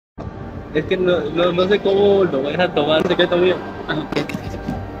Es que no sé cómo lo voy a tomar secreto mío.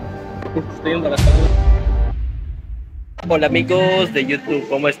 Estoy embarazado. Hola amigos de YouTube,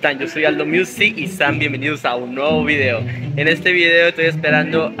 ¿cómo están? Yo soy Aldo Music y sean bienvenidos a un nuevo video. En este video estoy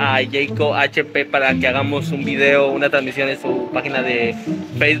esperando a Jacob HP para que hagamos un video, una transmisión en su página de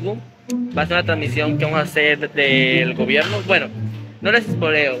Facebook. Va a ser una transmisión que vamos a hacer del gobierno. Bueno, no les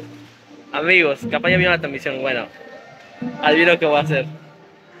spoileo. Amigos, capaz ya vieron la transmisión. Bueno, adivino qué voy a hacer.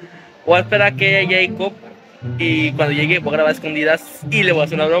 Voy a esperar a que llegue Jacob y cuando llegue voy a grabar escondidas y le voy a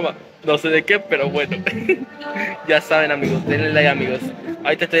hacer una broma. No sé de qué, pero bueno. Ya saben amigos, denle like amigos.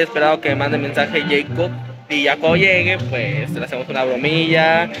 Ahorita estoy esperando que me mande mensaje Jacob y ya cuando llegue pues le hacemos una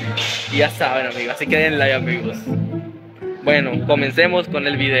bromilla y ya saben amigos, así que denle like amigos. Bueno, comencemos con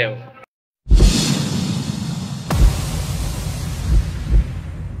el video.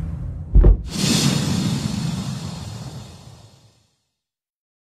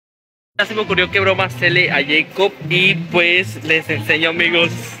 Se me ocurrió qué broma hacerle a Jacob y pues les enseño amigos.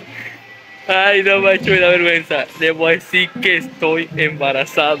 Ay no macho, me da vergüenza. Le voy a decir que estoy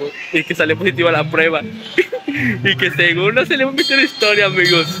embarazado y que sale positiva la prueba. Y que según no se le va a meter historia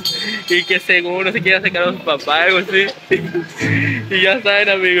amigos. Y que según no se quiere sacar a su papá algo así. Y ya saben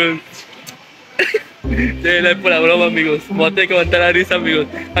amigos. Denle por la broma amigos. Voy a tener que aguantar la risa amigos.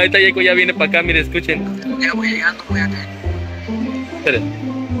 Ahorita Jacob ya viene para acá, miren, escuchen. Ya voy llegando, voy a caer.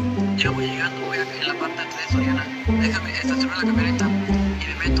 Esperen. Ya voy llegando, voy a caer en la parte de atrás, Soriana. Déjame estacionar la camioneta y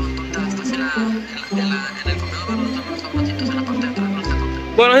me meto donde estás en el comedor, donde están los zapatitos en la parte de atrás, no sé dónde.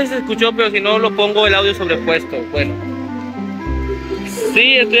 Bueno, no sé si se escuchó, pero si no lo pongo el audio sobrepuesto. Bueno.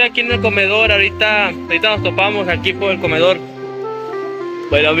 Sí, estoy aquí en el comedor, ahorita nos topamos aquí por el comedor.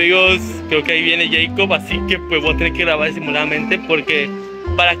 Bueno amigos, creo que ahí viene Jacob, así que pues voy a tener que grabar disimuladamente porque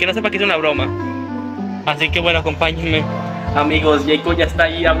para que no sepa que es una broma. Así que bueno, acompáñenme. Amigos, Jacob ya está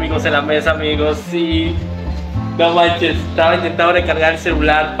ahí amigos en la mesa amigos, sí. No manches, estaba intentando recargar el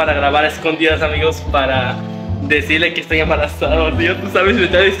celular para grabar a escondidas amigos, para decirle que estoy embarazado. Dios, tú sabes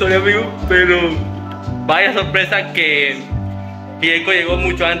la historia amigo, pero vaya sorpresa que Jacob llegó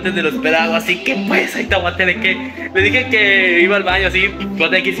mucho antes de lo esperado, así que pues ahorita voy a tener que... Le dije que iba al baño así, voy a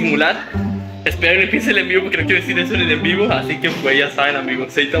tener que simular. Espero que no empiece el en vivo porque no quiero decir eso en el en vivo, así que pues ya saben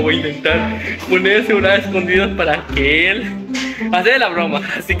amigos, ahorita voy a intentar poner el celular escondido para que él hacer la broma,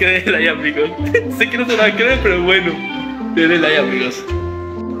 así que denle like amigos. Sé que no se van a creer, pero bueno, denle like amigos.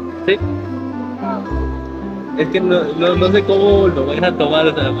 Sí. Es que no sé cómo lo van a tomar,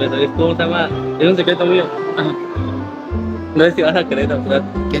 o sea, pero es como se llama, es un secreto mío. Ajá. No sé si vas a creer, la verdad.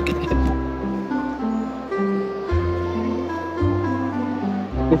 ¿Qué?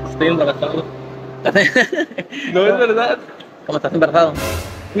 Estoy embarazado. No es verdad. ¿Cómo estás embarazado?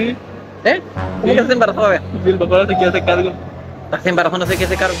 Sí. ¿Eh? ¿Cómo que estás embarazado? A ver. Si el papá no se quiere hacer cargo. Estás embarazado, no sé qué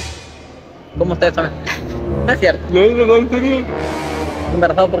hace cargo. ¿Cómo ustedes saben? No es cierto. No es verdad, en serio.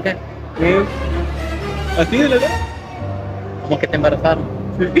 ¿Embarazado por qué? ¿Así de la verdad? ¿Cómo que te embarazaron?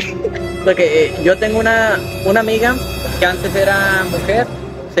 Sí. Porque yo tengo una amiga que antes era mujer,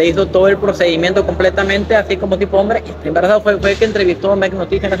 se hizo todo el procedimiento completamente así como tipo hombre y está embarazado. Fue que entrevistó a Meg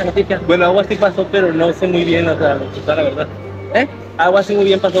Noticias, en esa noticia. Bueno, algo así pasó, pero no sé muy bien, o sea, me gustó la verdad. ¿Eh? Algo así muy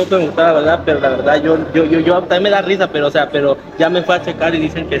bien pasó, pero me gustó la verdad, pero la verdad yo también me da risa, pero o sea, pero ya me fue a checar y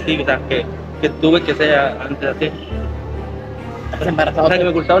dicen que sí, o sea, que tuve que ser antes así. ¿Estás embarazado? O sea, que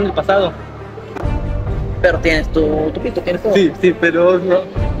me ocultaron en el pasado. Pero tienes tu pito, tienes todo. Sí, pero no,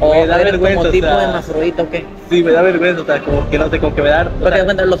 O me da eres vergüenza, como o tipo sea, hermafrodita o qué. sí, me da vergüenza, o sea, como que no sé, como que me da... Porque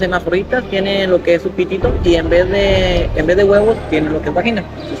cuando los hermafroditas tienen lo que es su pitito y en vez de huevos tienen lo que es vagina.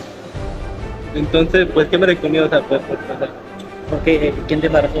 Entonces, pues, ¿qué me recomiendo? O sea, pues, o sea, Porque ¿quién te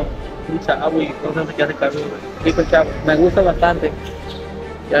embarazó? un chavo y no sé qué hace cargo. Sí, pues chavo, me gusta bastante.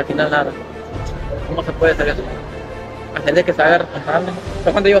 Y al final nada. ¿Cómo se puede hacer eso? Hacerle que se haga responsable.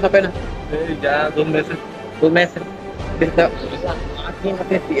 ¿Pero cuánto llevas apenas? Ya 2 meses. 2 meses.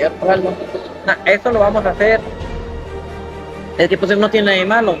 No es cierto, algo. Eso lo vamos a hacer. Es que pues no tiene nada de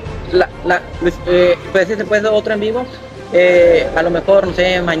malo. Pues si se puede hacer otro en vivo. A lo mejor, no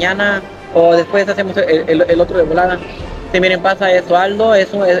sé, mañana o después hacemos el otro de volada. Si miren, pasa eso, Aldo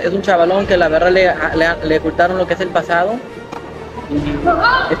es un chavalón que la verdad le ocultaron lo que es el pasado.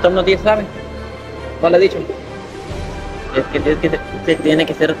 Y esto no tiene, ¿sabe? No le he dicho. Es que se tiene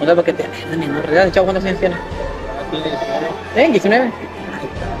que ser responsable porque es la menor edad. ¿El chavo cuántos años tiene? 19.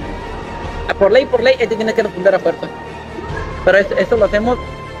 Por ley, él tiene que responder a fuerza. Pero esto lo hacemos.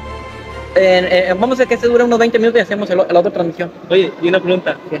 Vamos a hacer que se dure unos 20 minutos y hacemos la otra transmisión. Oye, y una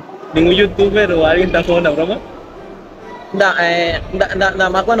pregunta. ¿Qué? ¿Ningún youtuber o alguien está jugando una broma? Nada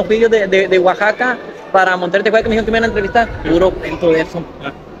más cuando fui yo de Oaxaca para Monterrey, ¿te acuerdas que me dijeron que me iban a entrevistar? Puro cuento de eso.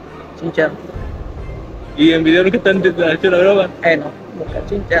 chinchero. ¿Y en video nunca te han hecho la broma? No, nunca,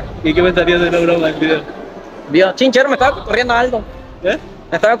 chinchero. ¿Y qué pensarías de la broma en video? Vio, chinchero, me estaba corriendo Aldo. ¿Eh?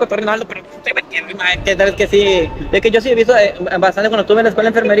 Me estaba cotorreando Aldo, pero usted me entiende, que sí. Es que yo sí he visto bastante cuando estuve en la escuela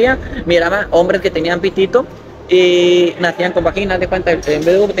de enfermería, miraba hombres que tenían pitito y nacían con vagina, de cuenta, en vez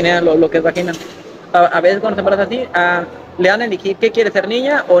de tenían lo que es vagina. A veces cuando se embaraza así, le dan a elegir qué quiere ser,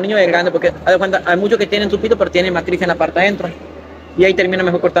 niña o niño de grande, porque de cuenta, hay muchos que tienen su pito pero tienen matriz en la parte adentro. Y ahí termina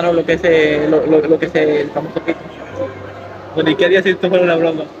mejor cortando lo que es, lo que es el famoso pito. Bueno, ¿y qué harías si esto fuera una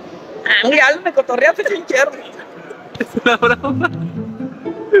broma? Mira, Aldo me cotorreaste chinchero. ¿Es una broma?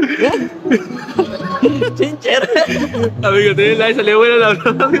 Chinchero. Amigos, denle like, salió buena la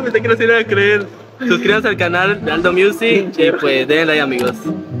broma, pensé que no se iban a creer. Suscríbanse al canal de Aldo Music, pues denle like, amigos.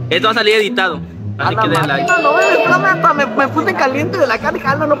 Esto va a salir editado, así que denle like. Me puse caliente de la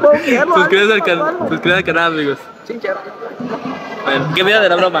cara, Aldo, no puedo creerlo. Suscríbanse al canal, amigos. Chinchero. Bueno, ¿qué me da de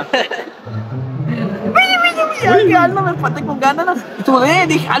la broma? Ay, Aldo, me empaté con ganas. Sudé,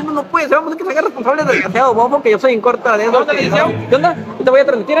 dije, Aldo, no puede ser, vamos a que se haga responsable del desgraciado bobo, que yo soy en corta de eso. ¿Qué onda? ¿Te voy a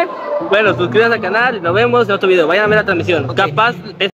transmitir? Bueno, suscríbanse al canal y nos vemos en otro video. Vayan a ver la transmisión. Okay. Capaz